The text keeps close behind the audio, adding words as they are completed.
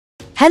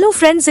Hello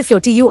friends, if your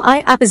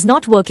TUI app is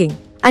not working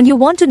and you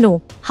want to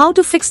know how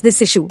to fix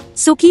this issue,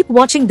 so keep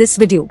watching this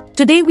video.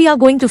 Today we are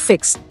going to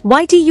fix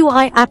why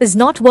TUI app is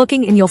not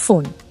working in your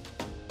phone.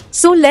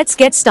 So let's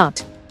get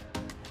started.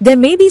 There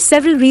may be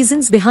several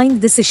reasons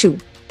behind this issue.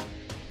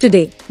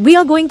 Today, we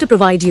are going to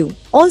provide you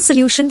all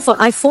solution for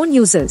iPhone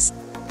users.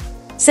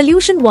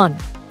 Solution 1.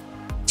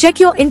 Check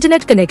your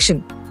internet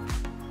connection.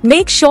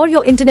 Make sure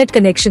your internet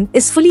connection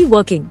is fully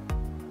working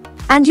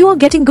and you are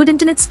getting good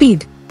internet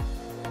speed.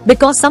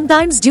 Because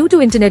sometimes due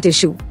to internet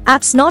issue,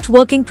 apps not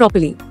working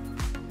properly.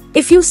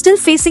 If you still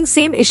facing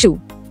same issue,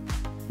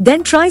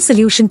 then try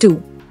solution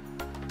 2.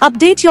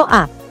 Update your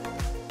app.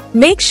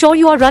 Make sure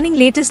you are running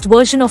latest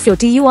version of your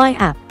TUI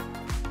app.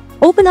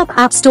 Open up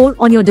App Store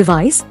on your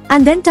device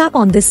and then tap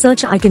on this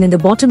search icon in the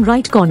bottom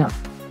right corner.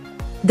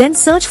 Then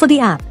search for the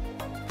app.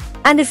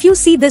 And if you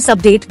see this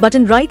update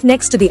button right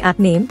next to the app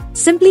name,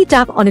 simply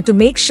tap on it to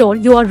make sure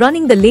you are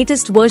running the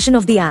latest version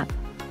of the app.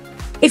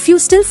 If you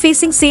still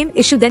facing same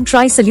issue, then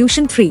try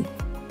solution 3.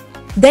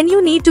 Then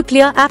you need to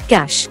clear app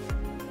cache.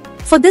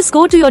 For this,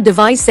 go to your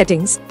device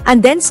settings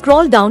and then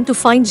scroll down to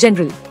find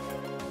General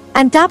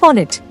and tap on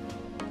it.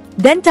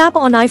 Then tap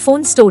on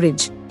iPhone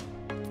storage.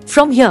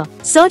 From here,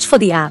 search for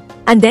the app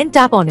and then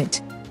tap on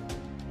it.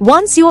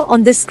 Once you're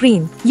on this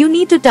screen, you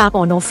need to tap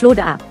on Offload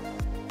app.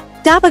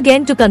 Tap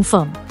again to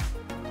confirm.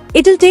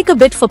 It'll take a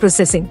bit for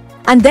processing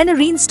and then a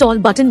reinstall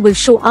button will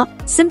show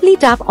up. Simply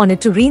tap on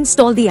it to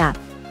reinstall the app.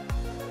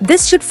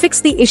 This should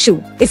fix the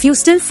issue. If you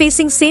still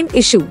facing same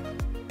issue,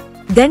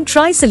 then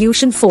try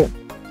solution 4.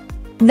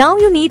 Now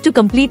you need to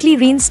completely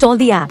reinstall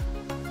the app.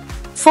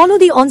 Follow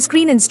the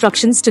on-screen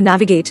instructions to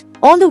navigate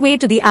all the way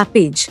to the app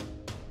page.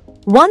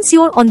 Once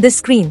you're on this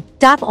screen,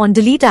 tap on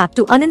Delete app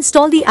to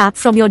uninstall the app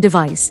from your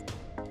device.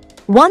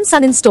 Once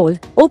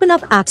uninstalled, open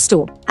up App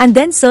Store and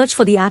then search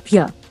for the app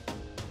here.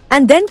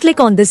 And then click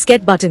on this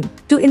Get button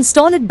to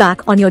install it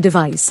back on your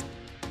device.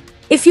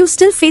 If you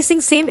still facing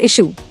same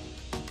issue,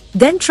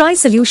 then try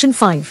solution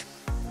 5.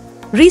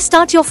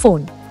 Restart your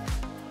phone.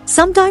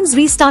 Sometimes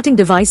restarting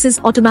devices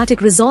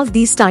automatically resolve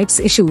these types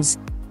issues.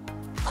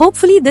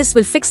 Hopefully this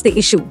will fix the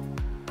issue.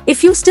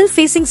 If you still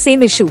facing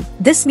same issue,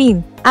 this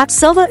mean app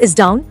server is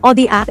down or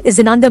the app is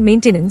in under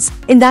maintenance.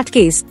 In that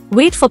case,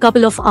 wait for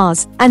couple of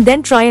hours and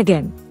then try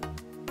again.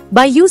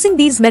 By using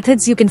these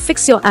methods, you can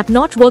fix your app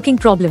not working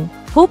problem.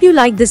 Hope you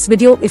like this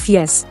video. If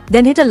yes,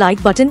 then hit a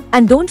like button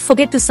and don't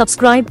forget to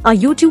subscribe our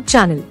YouTube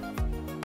channel.